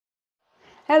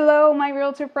Hello, my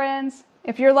realtor friends.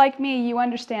 If you're like me, you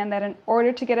understand that in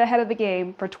order to get ahead of the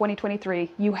game for 2023,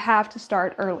 you have to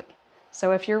start early.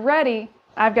 So if you're ready,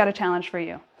 I've got a challenge for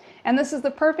you. And this is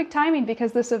the perfect timing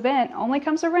because this event only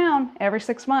comes around every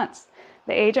 6 months.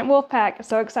 The Agent Wolfpack,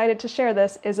 so excited to share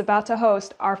this, is about to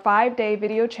host our 5-day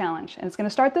video challenge. And it's going to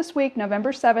start this week,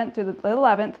 November 7th through the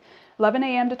 11th, 11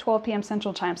 a.m. to 12 p.m.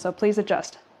 Central Time, so please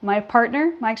adjust. My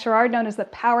partner, Mike Sherrard, known as the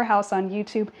Powerhouse on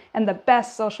YouTube and the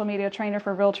best social media trainer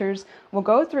for realtors, will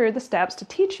go through the steps to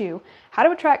teach you how to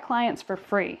attract clients for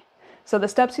free. So the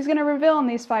steps he's going to reveal in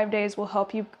these 5 days will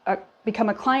help you become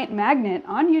a client magnet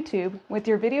on YouTube with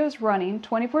your videos running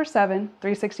 24/7,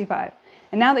 365.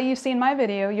 And now that you've seen my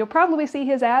video, you'll probably see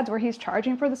his ads where he's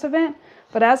charging for this event.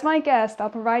 But as my guest,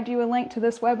 I'll provide you a link to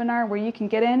this webinar where you can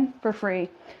get in for free.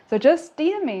 So just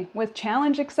DM me with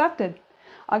challenge accepted.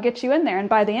 I'll get you in there. And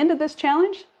by the end of this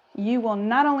challenge, you will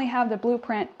not only have the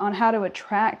blueprint on how to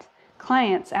attract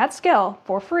clients at scale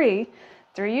for free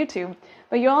through YouTube,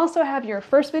 but you'll also have your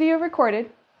first video recorded,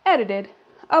 edited,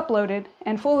 uploaded,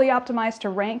 and fully optimized to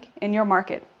rank in your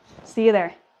market. See you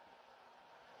there.